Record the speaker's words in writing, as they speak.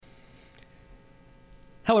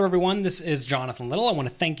Hello, everyone. This is Jonathan Little. I want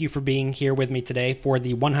to thank you for being here with me today for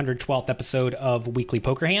the 112th episode of Weekly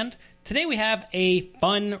Poker Hand. Today we have a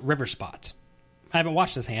fun river spot. I haven't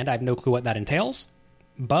watched this hand. I have no clue what that entails,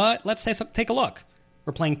 but let's take a look.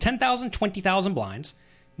 We're playing 10,000, 20,000 blinds.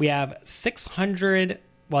 We have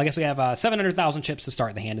 700,000 chips to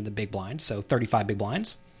start the hand in the big blind, so 35 big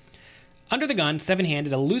blinds. Under the gun,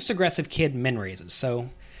 seven-handed, a loose aggressive kid min raises. So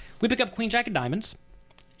we pick up Queen Jack of Diamonds.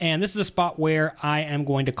 And this is a spot where I am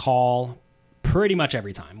going to call pretty much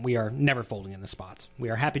every time. We are never folding in this spot. We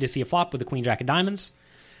are happy to see a flop with the Queen Jack of Diamonds.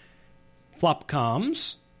 Flop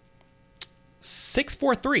comes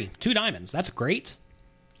 6-4-3, 2 diamonds. That's great.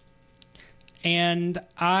 And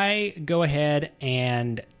I go ahead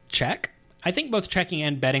and check. I think both checking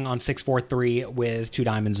and betting on 6-4-3 with 2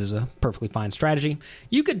 diamonds is a perfectly fine strategy.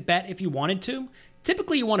 You could bet if you wanted to.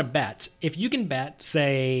 Typically, you want to bet. If you can bet,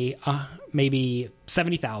 say, maybe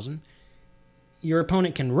 70,000, your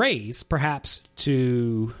opponent can raise perhaps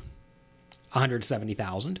to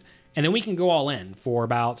 170,000, and then we can go all in for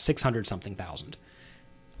about 600-something thousand.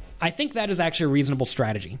 I think that is actually a reasonable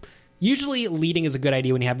strategy. Usually, leading is a good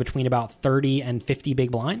idea when you have between about 30 and 50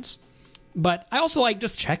 big blinds, but I also like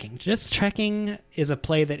just checking. Just checking is a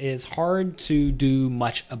play that is hard to do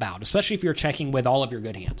much about, especially if you're checking with all of your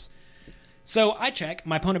good hands. So I check.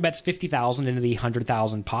 My opponent bets 50,000 into the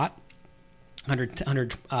 100,000 pot,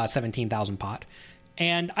 117,000 pot,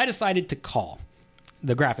 and I decided to call.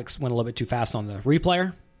 The graphics went a little bit too fast on the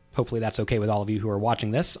replayer. Hopefully that's okay with all of you who are watching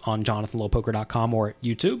this on jonathanlowpoker.com or at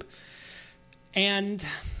YouTube. And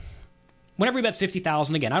whenever he bets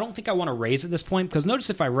 50,000, again, I don't think I want to raise at this point, because notice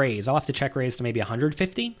if I raise, I'll have to check raise to maybe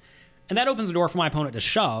 150, and that opens the door for my opponent to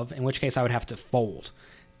shove, in which case I would have to fold.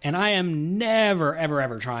 And I am never, ever,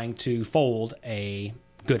 ever trying to fold a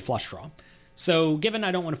good flush draw. So given I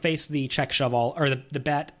don't want to face the check shove all, or the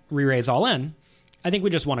bet re-raise all in, I think we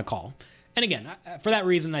just want to call. And again, for that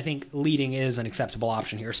reason, I think leading is an acceptable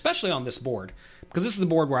option here, especially on this board, because this is a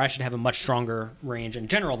board where I should have a much stronger range in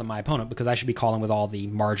general than my opponent, because I should be calling with all the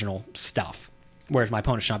marginal stuff, whereas my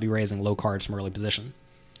opponent should not be raising low cards from early position.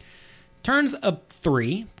 Turns a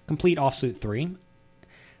 3, complete offsuit 3.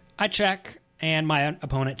 I check, and my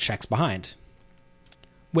opponent checks behind,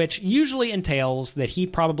 which usually entails that he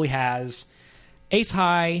probably has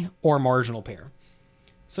ace-high or marginal pair.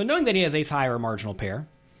 So knowing that he has ace-high or marginal pair,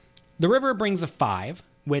 the river brings a 5,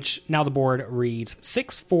 which now the board reads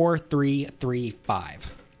 6-4-3-3-5,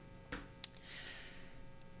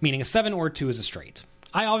 meaning a 7 or 2 is a straight.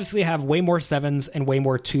 I obviously have way more 7s and way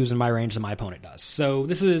more 2s in my range than my opponent does, so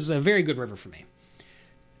this is a very good river for me.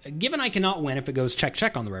 Given I cannot win if it goes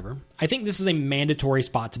check-check on the river, I think this is a mandatory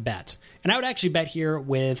spot to bet. And I would actually bet here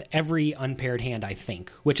with every unpaired hand, I think,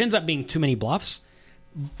 which ends up being too many bluffs.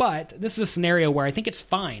 But this is a scenario where I think it's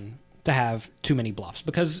fine to have too many bluffs,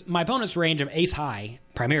 because my opponent's range of ace-high,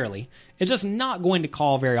 primarily, is just not going to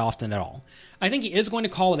call very often at all. I think he is going to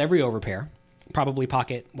call with every overpair, probably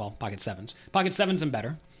pocket 7s. Pocket 7s and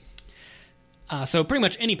better. So pretty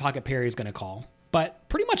much any pocket pair he's going to call. But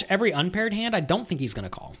pretty much every unpaired hand, I don't think he's going to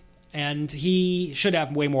call. And he should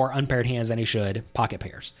have way more unpaired hands than he should pocket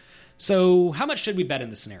pairs. So how much should we bet in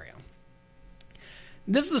this scenario?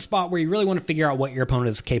 This is a spot where you really want to figure out what your opponent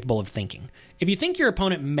is capable of thinking. If you think your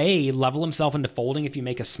opponent may level himself into folding if you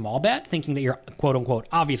make a small bet, thinking that you're quote-unquote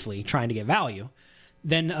obviously trying to get value,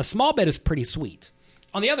 then a small bet is pretty sweet.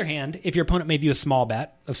 On the other hand, if your opponent may view a small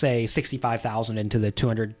bet of, say, 65,000 into the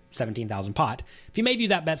 217,000 pot, if you may view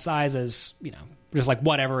that bet size as, just like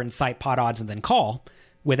whatever and cite pot odds and then call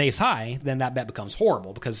with ace high, then that bet becomes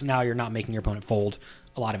horrible, because now you're not making your opponent fold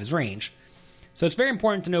a lot of his range. So it's very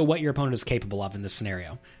important to know what your opponent is capable of in this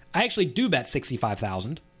scenario. I actually do bet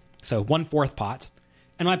 65,000, so 1/4 pot,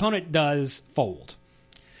 and my opponent does fold.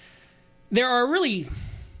 There are a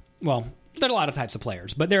lot of types of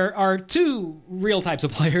players, but there are two types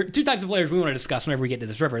of players we want to discuss whenever we get to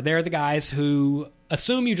this river. They're the guys who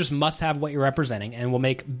assume you just must have what you're representing and will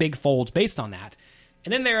make big folds based on that.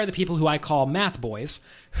 And then there are the people who I call math boys,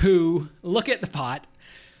 who look at the pot,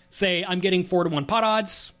 say, I'm getting 4-1 pot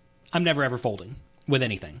odds, I'm never ever folding with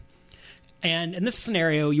anything. And in this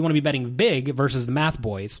scenario, you want to be betting big versus the math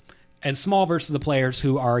boys, and small versus the players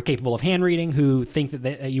who are capable of hand reading, who think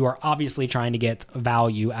that you are obviously trying to get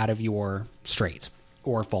value out of your straight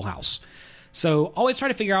or full house. So always try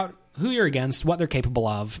to figure out who you're against, what they're capable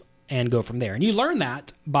of, and go from there. And you learn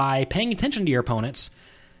that by paying attention to your opponents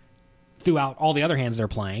throughout all the other hands they're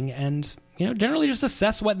playing, and generally just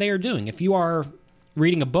assess what they are doing. If you are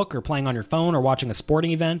reading a book or playing on your phone or watching a sporting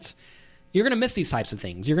event, you're going to miss these types of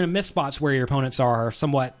things. You're going to miss spots where your opponents are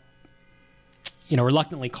somewhat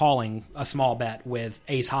reluctantly calling a small bet with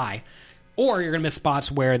ace high, Or you're going to miss spots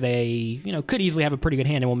where they, could easily have a pretty good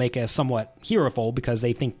hand and will make a somewhat hero fold because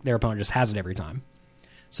they think their opponent just has it every time.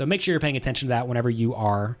 So make sure you're paying attention to that whenever you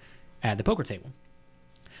are at the poker table.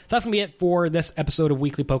 So that's going to be it for this episode of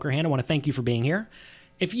Weekly Poker Hand. I want to thank you for being here.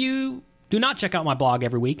 If you do not check out my blog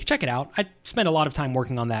every week, check it out. I spend a lot of time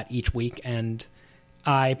working on that each week, and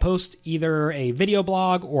I post either a video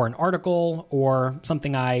blog or an article or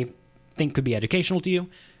something I think could be educational to you.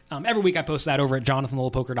 Every week I post that over at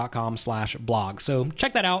jonathanlittlepoker.com/blog. So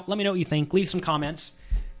check that out. Let me know what you think. Leave some comments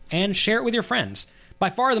and share it with your friends. By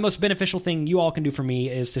far, the most beneficial thing you all can do for me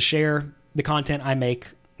is to share the content I make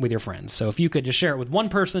with your friends. So if you could just share it with one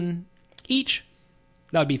person each,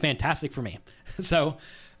 that would be fantastic for me. So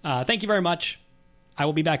thank you very much. I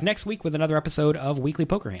will be back next week with another episode of Weekly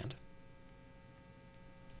Poker Hand.